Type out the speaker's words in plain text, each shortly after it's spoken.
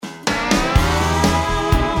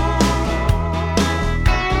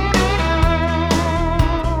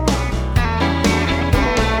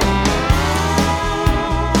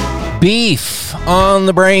Beef on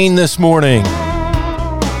the brain this morning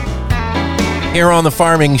here on the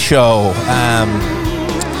Farming Show.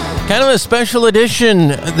 Kind of a special edition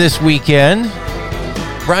this weekend.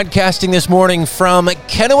 Broadcasting this morning from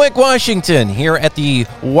Kennewick, Washington, here at the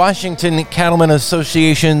Washington Cattlemen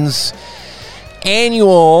Association's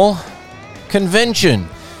annual convention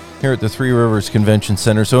here at the Three Rivers Convention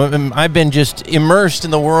Center. So I've been just immersed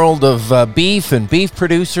in the world of beef and beef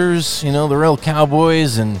producers, you know, the real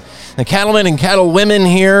cowboys and the cattlemen and cattlewomen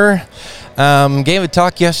here. Gave a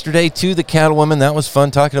talk yesterday to the cattlewomen. That was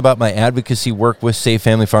fun, talking about my advocacy work with Safe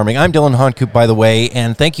Family Farming. I'm Dylan Honkoop, by the way,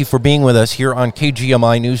 and thank you for being with us here on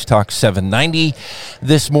KGMI News Talk 790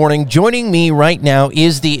 this morning. Joining me right now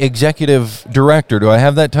is the executive director. Do I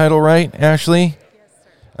have that title right, Ashley?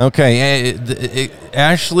 Okay,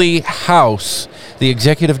 Ashley House, the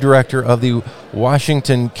executive director of the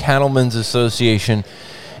Washington Cattlemen's Association.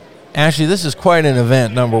 Ashley, this is quite an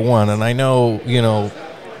event, number one, and I know, you know,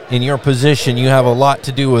 in your position, you have a lot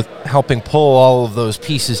to do with helping pull all of those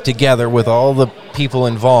pieces together with all the people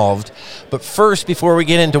involved. But first, before we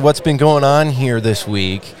get into what's been going on here this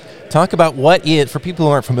week, talk about for people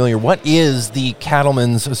who aren't familiar, what is the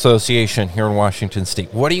Cattlemen's Association here in Washington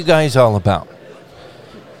State? What are you guys all about?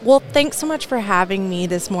 Well, thanks so much for having me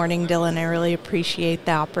this morning, Dylan. I really appreciate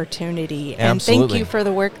the opportunity. Absolutely. And thank you for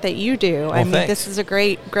the work that you do. Well, I mean, thanks. This is a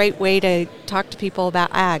great way to talk to people about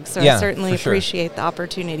ag, so Yeah, I certainly for sure. appreciate the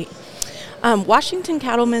opportunity. Washington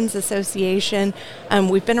Cattlemen's Association,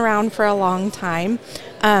 we've been around for a long time.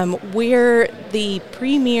 We're the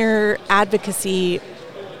premier advocacy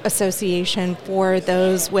association for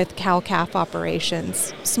those with cow-calf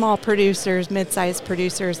operations, small producers, mid-sized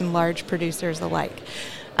producers, and large producers alike.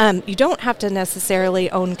 You don't have to necessarily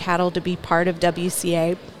own cattle to be part of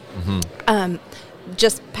WCA. Mm-hmm.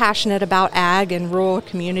 Just passionate about ag and rural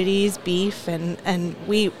communities, beef, and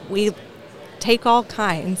we take all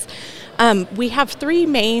kinds. We have three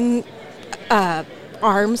main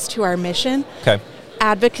arms to our mission: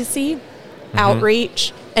 advocacy,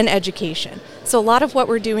 outreach, and education. So a lot of what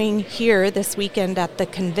we're doing here this weekend at the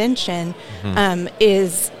convention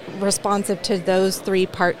is responsive to those three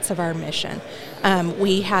parts of our mission.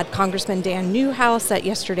 We had Congressman Dan Newhouse at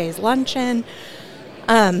yesterday's luncheon,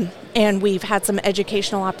 and we've had some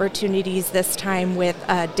educational opportunities this time with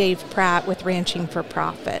Dave Pratt with Ranching for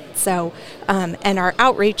Profit. So, and our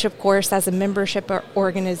outreach, of course, as a membership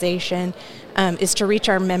organization, is to reach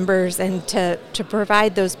our members and to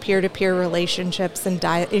provide those peer-to-peer relationships and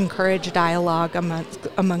encourage dialogue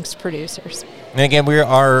amongst producers. And again, we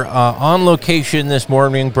are on location this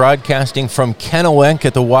morning, broadcasting from Kennewick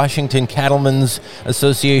at the Washington Cattlemen's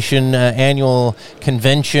Association annual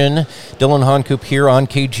convention. Dylan Honkoop here on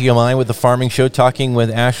KGMI with the Farming Show, talking with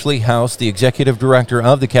Ashley House, the executive director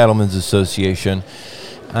of the Cattlemen's Association.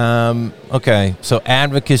 So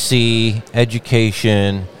advocacy,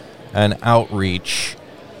 education, and outreach.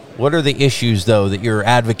 What are the issues, though, that you're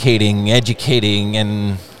advocating, educating,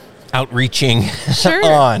 and outreaching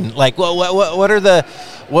on? Like, what are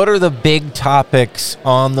the big topics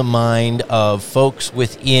on the mind of folks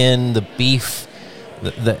within the beef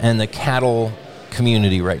and the cattle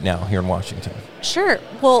community right now here in Washington? Sure.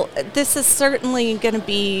 Well, this is certainly going to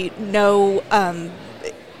be no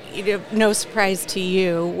surprise to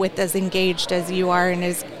you, with as engaged as you are and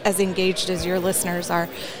as engaged as your listeners are.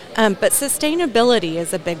 But sustainability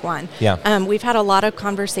is a big one. Yeah. We've had a lot of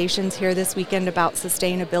conversations here this weekend about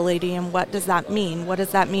sustainability and what does that mean? What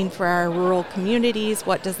does that mean for our rural communities?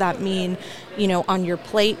 What does that mean, on your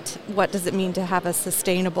plate? What does it mean to have a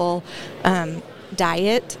sustainable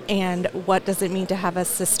diet? And what does it mean to have a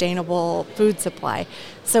sustainable food supply?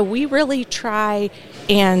 So we really try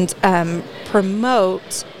and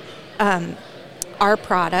promote our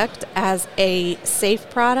product as a safe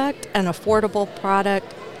product, an affordable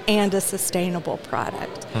product, and a sustainable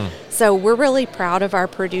product. So we're really proud of our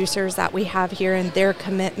producers that we have here and their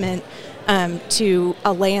commitment to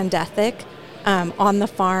a land ethic on the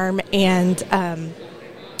farm and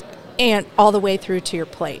all the way through to your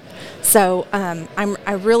plate. So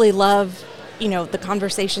I really love the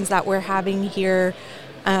conversations that we're having here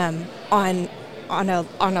on a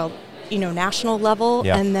national level,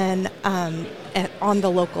 and then on the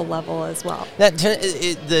local level as well.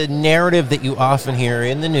 The narrative that you often hear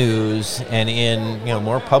in the news and in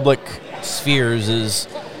more public spheres is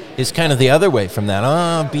kind of the other way from that.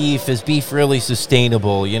 Is beef really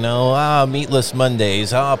sustainable? Meatless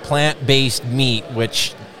Mondays. Plant-based meat,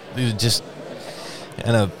 which just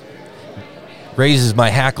kind of raises my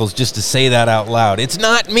hackles just to say that out loud. It's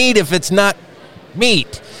not meat if it's not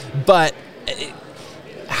meat. But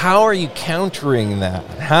how are you countering that?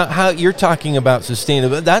 How you're talking about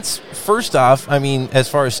sustainability? That's, first off, I mean, as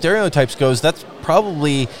far as stereotypes goes, that's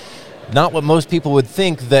probably not what most people would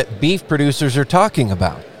think that beef producers are talking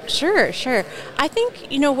about. Sure. I think,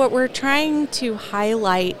 what we're trying to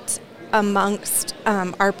highlight amongst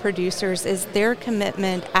our producers is their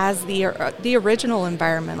commitment as the original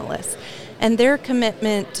environmentalists, and their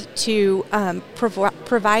commitment to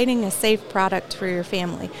providing a safe product for your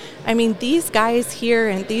family. I mean, these guys here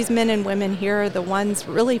and these men and women here are the ones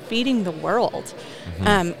really feeding the world.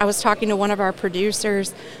 I was talking to one of our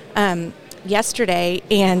producers yesterday,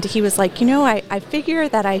 and he was like, I figure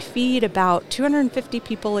that I feed about 250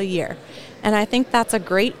 people a year. And I think that's a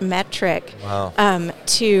great metric. Wow.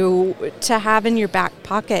 to have in your back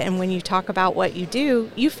pocket. And when you talk about what you do,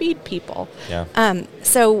 you feed people. Yeah.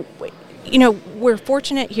 So, we're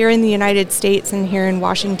fortunate here in the United States and here in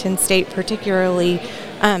Washington State particularly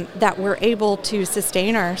that we're able to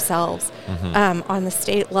sustain ourselves on the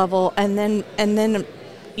state level, and then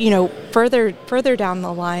further down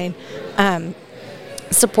the line,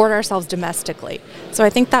 support ourselves domestically. So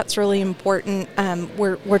I think that's really important.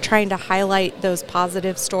 We're trying to highlight those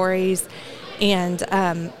positive stories, and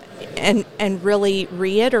really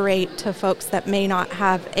reiterate to folks that may not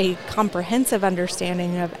have a comprehensive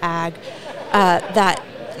understanding of ag that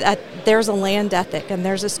there's a land ethic and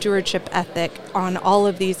there's a stewardship ethic on all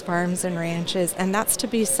of these farms and ranches, and that's to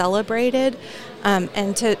be celebrated,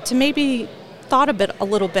 and to maybe thought a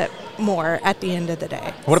little bit more at the end of the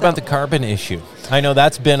day. What about the carbon issue? I know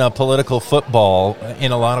that's been a political football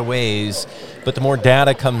in a lot of ways, but the more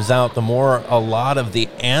data comes out, the more a lot of the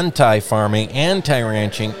anti-farming,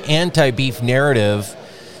 anti-ranching, anti-beef narrative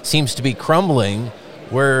seems to be crumbling,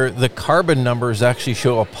 where the carbon numbers actually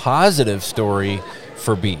show a positive story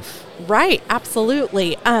for beef. Right,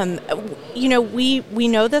 absolutely. We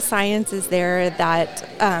know the science is there that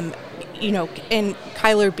and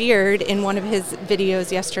Kyler Beard, in one of his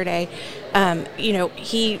videos yesterday,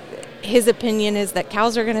 his opinion is that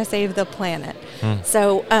cows are going to save the planet.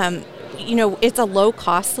 So, it's a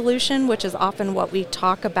low-cost solution, which is often what we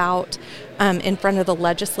talk about in front of the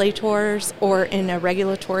legislators or in a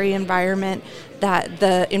regulatory environment, that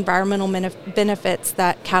the environmental benefits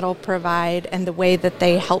that cattle provide and the way that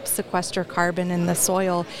they help sequester carbon in the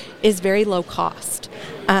soil is very low cost.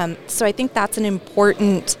 So I think that's an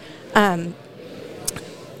important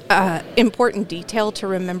detail to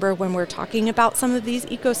remember when we're talking about some of these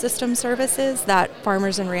ecosystem services that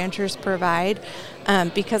farmers and ranchers provide,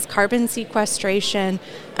 because carbon sequestration,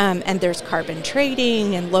 and there's carbon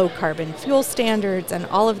trading and low carbon fuel standards and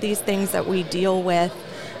all of these things that we deal with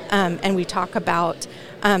and we talk about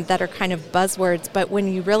that are kind of buzzwords, but when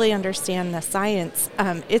you really understand the science,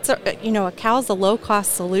 it's a cow's a low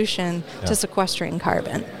cost solution to sequestering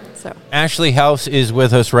carbon. So. Ashley House is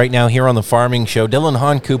with us right now here on the Farming Show. Dylan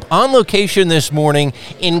Honcoop on location this morning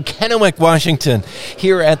in Kennewick, Washington,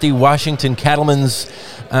 here at the Washington Cattlemen's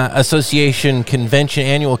Association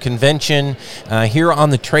annual convention, here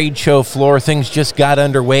on the trade show floor. Things just got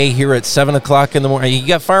underway here at 7 o'clock in the morning. You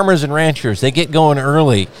got farmers and ranchers. They get going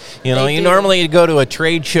early. Normally go to a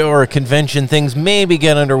trade show or a convention, things maybe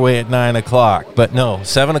get underway at 9 o'clock. But no,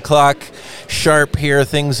 7 o'clock sharp here.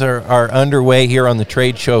 Things are underway here on the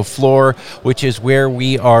trade show floor, which is where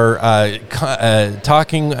we are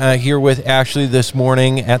talking here with Ashley this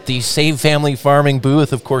morning at the Save Family Farming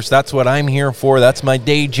booth. Of course, that's what I'm here for. That's my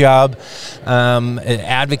day job,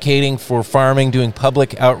 advocating for farming, doing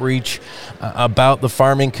public outreach about the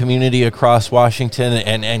farming community across Washington,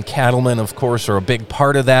 and cattlemen, of course, are a big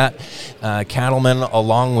part of that. Cattlemen,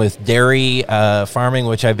 along with dairy farming,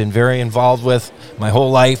 which I've been very involved with my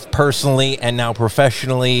whole life, personally and now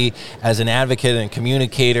professionally as an advocate and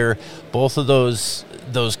communicator. Both of those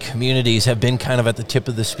communities have been kind of at the tip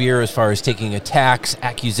of the spear as far as taking attacks,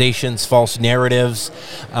 accusations, false narratives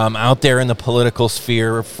out there in the political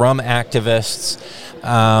sphere from activists.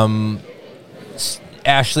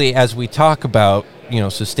 Ashley, as we talk about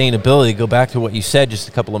sustainability, go back to what you said just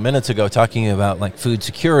a couple of minutes ago, talking about like food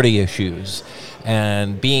security issues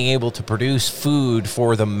and being able to produce food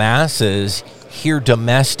for the masses here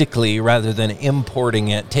domestically rather than importing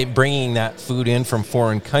it, bringing that food in from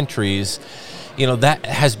foreign countries. That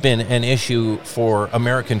has been an issue for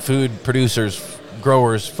American food producers,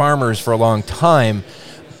 growers, farmers for a long time,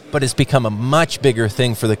 but it's become a much bigger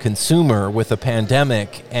thing for the consumer with the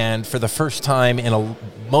pandemic, and for the first time in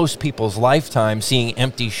most people's lifetime, seeing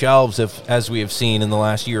empty shelves as we have seen in the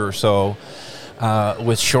last year or so,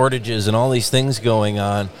 with shortages and all these things going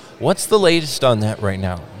on. What's the latest on that right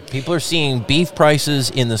now? People are seeing beef prices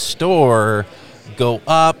in the store go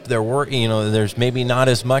up. There's maybe not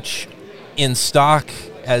as much in stock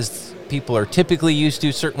as people are typically used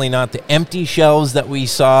to, certainly not the empty shelves that we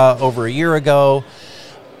saw over a year ago.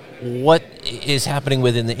 What is happening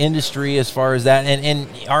within the industry as far as that? And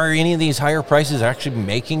are any of these higher prices actually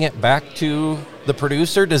making it back to the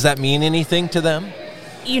producer? Does that mean anything to them?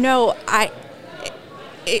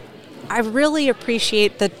 I really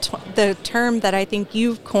appreciate the term that I think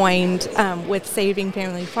you've coined with Saving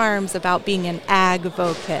Family Farms about being an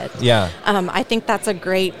advocate. Yeah. I think that's a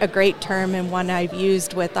great term and one I've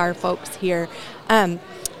used with our folks here.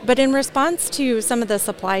 But in response to some of the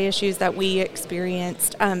supply issues that we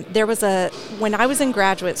experienced, when I was in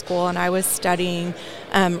graduate school and I was studying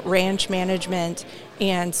ranch management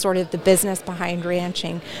and sort of the business behind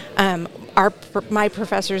ranching, my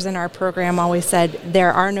professors in our program always said,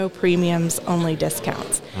 there are no premiums, only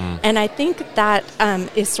discounts. And I think that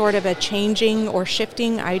is sort of a changing or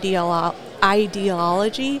shifting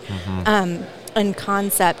ideology and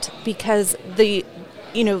concept, because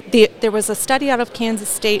there was a study out of Kansas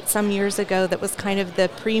State some years ago that was kind of the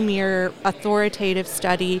premier authoritative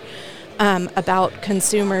study about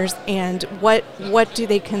consumers and what do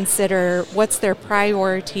they consider, what's their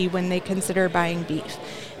priority when they consider buying beef.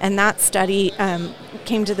 And that study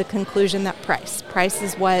came to the conclusion that price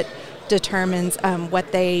is what determines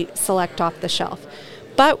what they select off the shelf.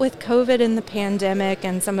 But with COVID and the pandemic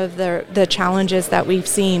and some of the challenges that we've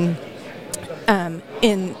seen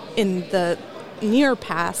in the near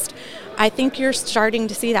past, I think you're starting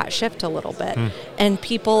to see that shift a little bit, and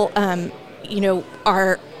people,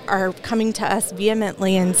 are coming to us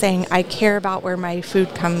vehemently and saying, I care about where my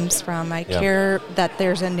food comes from. I care that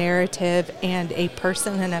there's a narrative and a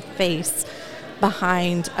person and a face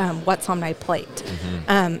behind what's on my plate.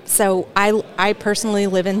 So I personally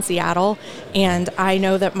live in Seattle, and I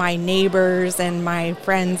know that my neighbors and my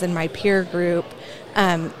friends and my peer group,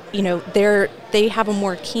 they have a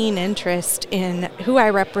more keen interest in who I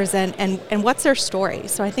represent and what's their story.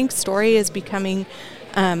 So I think story is becoming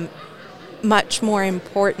much more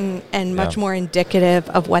important and much more indicative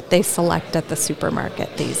of what they select at the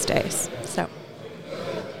supermarket these days. So,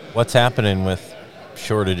 what's happening with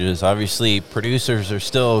shortages? Obviously, producers are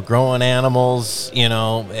still growing animals.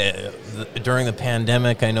 During the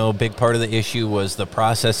pandemic, I know a big part of the issue was the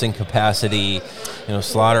processing capacity.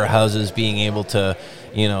 Slaughterhouses being able to,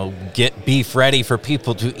 get beef ready for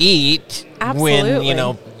people to eat. Absolutely.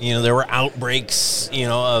 When there were outbreaks,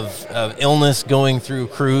 of illness going through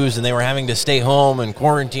crews, and they were having to stay home and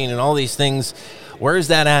quarantine and all these things. Where is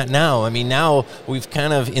that at now? I mean, now we've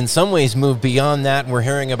kind of, in some ways, moved beyond that. And we're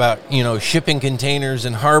hearing about, shipping containers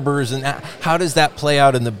and harbors. And how does that play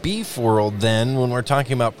out in the beef world then, when we're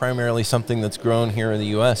talking about primarily something that's grown here in the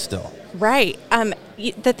U.S. still? Right.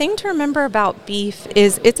 The thing to remember about beef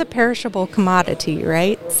is it's a perishable commodity,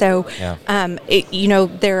 right? So,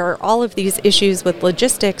 there are all of these issues with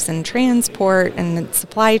logistics and transport and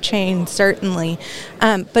supply chain, certainly.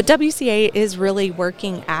 But WCA is really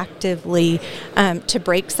working actively to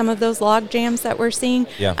break some of those log jams that we're seeing.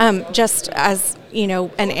 Just as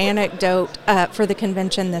an anecdote for the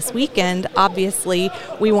convention this weekend, obviously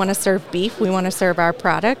we want to serve beef. We want to serve our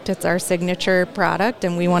product. It's our signature product,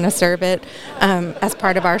 and we want to serve it as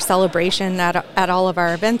part of our celebration at all of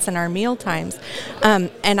our events and our meal times.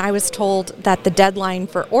 And I was told that the deadline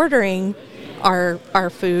for ordering our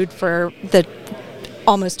food for the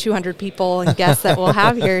almost 200 people and guests that we'll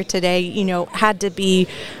have here today, had to be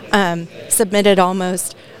submitted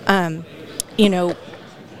almost,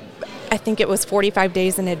 I think it was 45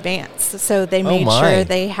 days in advance. So they made sure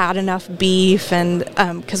they had enough beef, and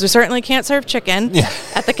because we certainly can't serve chicken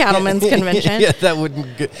at the Cattlemen's Convention. Yeah, that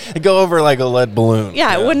wouldn't go over like a lead balloon.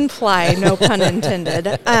 Yeah, it wouldn't fly, no pun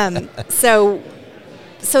intended.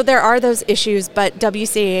 So there are those issues, but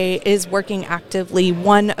WCA is working actively.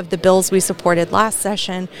 One of the bills we supported last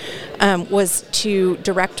session was to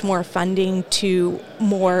direct more funding to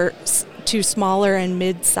smaller and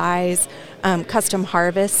mid-size custom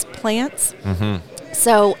harvest plants.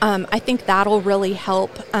 So I think that'll really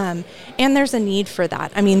help, and there's a need for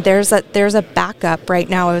that. I mean, there's a backup right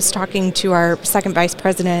now. I was talking to our second vice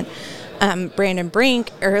president, Brandon Brink,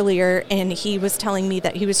 earlier, and he was telling me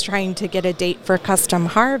that he was trying to get a date for custom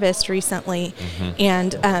harvest recently,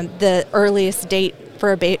 and the earliest date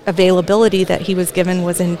for availability that he was given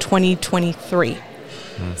was in 2023.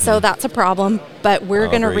 So that's a problem, but we're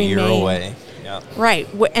going to remain a year away. Right.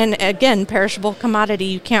 And again, perishable commodity,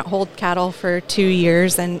 you can't hold cattle for 2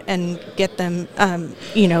 years and get them,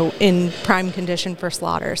 in prime condition for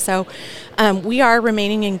slaughter. So we are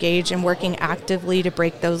remaining engaged and working actively to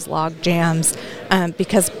break those log jams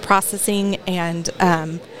because processing and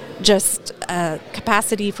just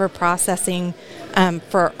capacity for processing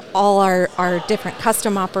for all our different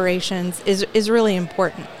custom operations is really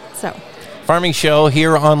important. So. Farming Show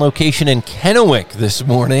here on location in Kennewick this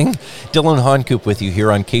morning. Dylan Honcoop with you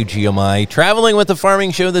here on KGMI. Traveling with the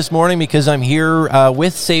Farming Show this morning because I'm here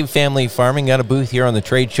with Save Family Farming. Got a booth here on the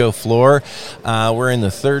trade show floor. We're in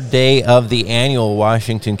the third day of the annual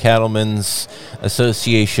Washington Cattlemen's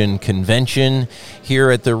Association convention here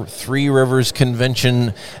at the Three Rivers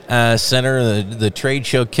Convention Center. The trade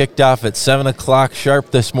show kicked off at 7 o'clock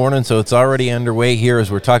sharp this morning, so it's already underway here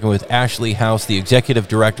as we're talking with Ashley House, the executive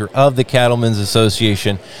director of the Cattlemen's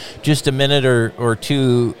Association. Just a minute or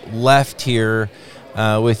two left here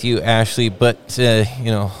with you, Ashley, but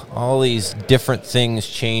all these different things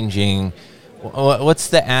changing. What's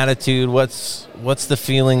the attitude? What's the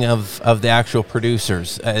feeling of the actual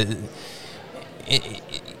producers?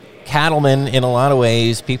 Cattlemen, in a lot of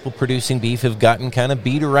ways, people producing beef have gotten kind of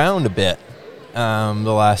beat around a bit the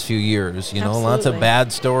last few years. Absolutely. Lots of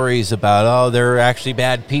bad stories about, they're actually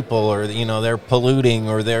bad people, or, they're polluting,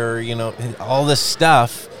 or they're, all this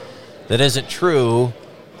stuff that isn't true.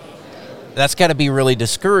 That's got to be really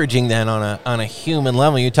discouraging then on a human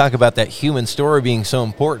level. You talk about that human story being so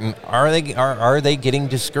important. Are they getting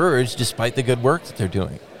discouraged despite the good work that they're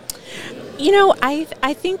doing?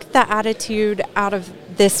 I think the attitude out of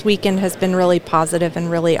this weekend has been really positive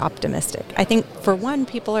and really optimistic. I think, for one,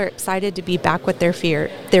 people are excited to be back with their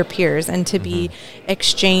peers and to be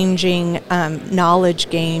exchanging knowledge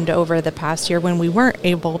gained over the past year when we weren't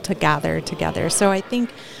able to gather together. So I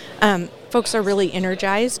think folks are really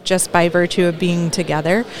energized just by virtue of being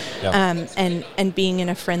together. Yep. And being in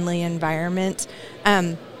a friendly environment.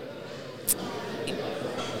 As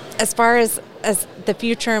far as the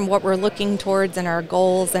future and what we're looking towards and our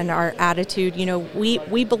goals and our attitude,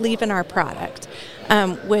 we believe in our product.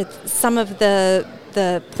 With some of the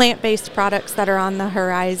plant-based products that are on the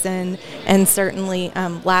horizon, and certainly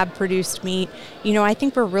lab-produced meat, I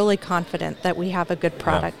think we're really confident that we have a good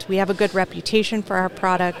product. Yeah. We have a good reputation for our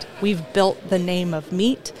product. We've built the name of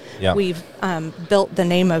meat. Yeah. We've built the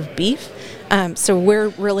name of beef. So we're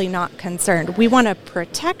really not concerned. We want to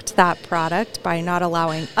protect that product by not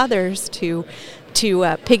allowing others to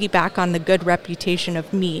piggyback on the good reputation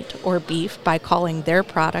of meat or beef by calling their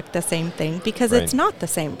product the same thing, because It's not the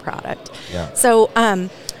same product. Yeah. So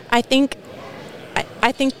I think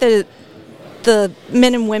the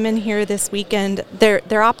men and women here this weekend,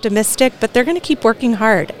 they're optimistic, but they're going to keep working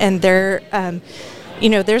hard, and they're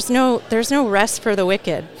there's no rest for the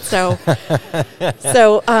wicked. So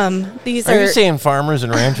these are. Are you saying farmers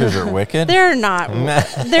and ranchers are wicked? They're not.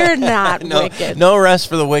 They're not wicked. No rest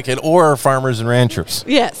for the wicked or farmers and ranchers.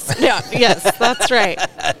 Yes. Yeah. Yes. That's right.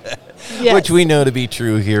 Yes. Which we know to be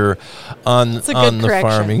true here on the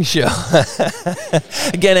Farming Show.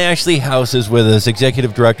 Again, Ashley House is with us,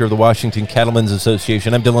 Executive Director of the Washington Cattlemen's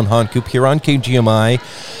Association. I'm Dylan Honcoop here on KGMI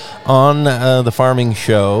on the Farming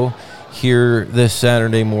Show here this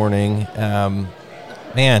Saturday morning.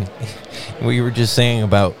 Man, we were just saying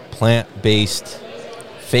about plant-based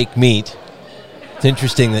fake meat. It's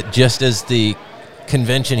interesting that just as the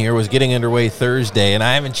convention here was getting underway Thursday, and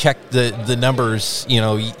I haven't checked the numbers,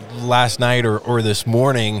 last night or this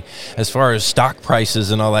morning as far as stock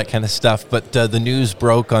prices and all that kind of stuff, but the news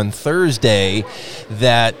broke on Thursday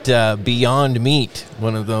that Beyond Meat,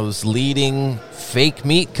 one of those leading fake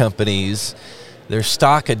meat companies, their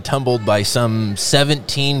stock had tumbled by some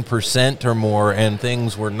 17% or more, and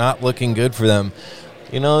things were not looking good for them.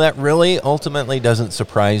 That really ultimately doesn't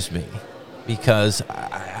surprise me, because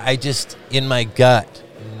I just, in my gut,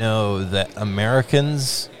 know that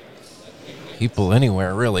Americans, people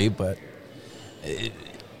anywhere really, but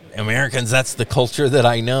Americans, that's the culture that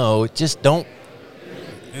I know, just don't.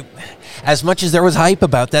 As much as there was hype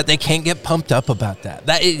about that, they can't get pumped up about that.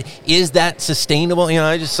 Is that sustainable?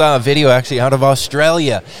 I just saw a video actually out of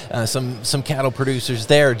Australia. Some cattle producers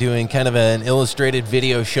there doing kind of an illustrated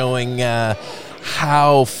video showing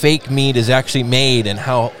how fake meat is actually made and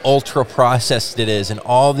how ultra processed it is and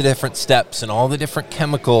all the different steps and all the different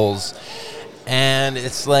chemicals. And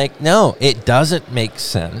it's like, no, it doesn't make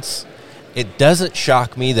sense. It doesn't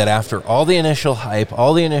shock me that after all the initial hype,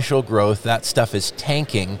 all the initial growth, that stuff is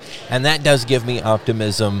tanking, and that does give me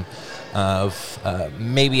optimism of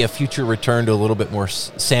maybe a future return to a little bit more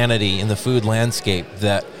sanity in the food landscape,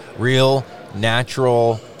 that real,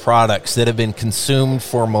 natural products that have been consumed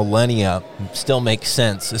for millennia still make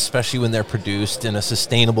sense, especially when they're produced in a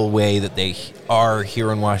sustainable way that they are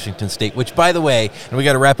here in Washington State, which, by the way, and we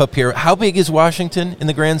got to wrap up here, how big is Washington in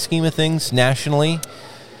the grand scheme of things nationally?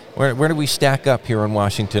 Where do we stack up here in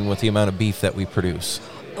Washington with the amount of beef that we produce?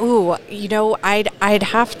 Ooh, I'd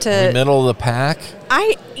have to. Middle of the pack?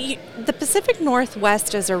 The Pacific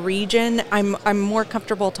Northwest as a region, I'm more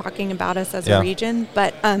comfortable talking about us as a region,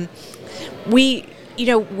 but we're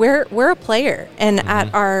a player, and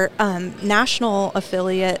at our national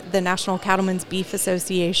affiliate, the National Cattlemen's Beef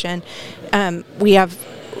Association,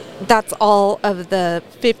 that's all of the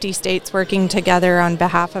 50 states working together on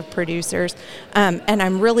behalf of producers. And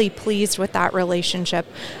I'm really pleased with that relationship,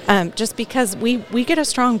 just because we get a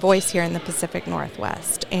strong voice here in the Pacific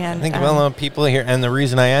Northwest. And I think people here, and the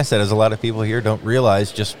reason I ask that is a lot of people here don't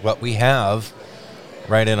realize just what we have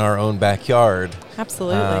right in our own backyard.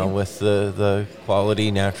 Absolutely. With the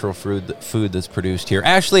quality natural food that's produced here.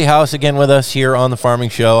 Ashley House again with us here on The Farming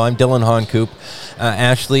Show. I'm Dylan Honcoop.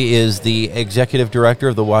 Ashley is the Executive Director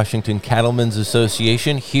of the Washington Cattlemen's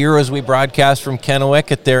Association, here as we broadcast from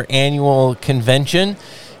Kennewick at their annual convention.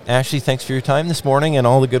 Ashley, thanks for your time this morning and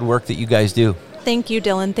all the good work that you guys do. Thank you,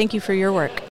 Dylan. Thank you for your work.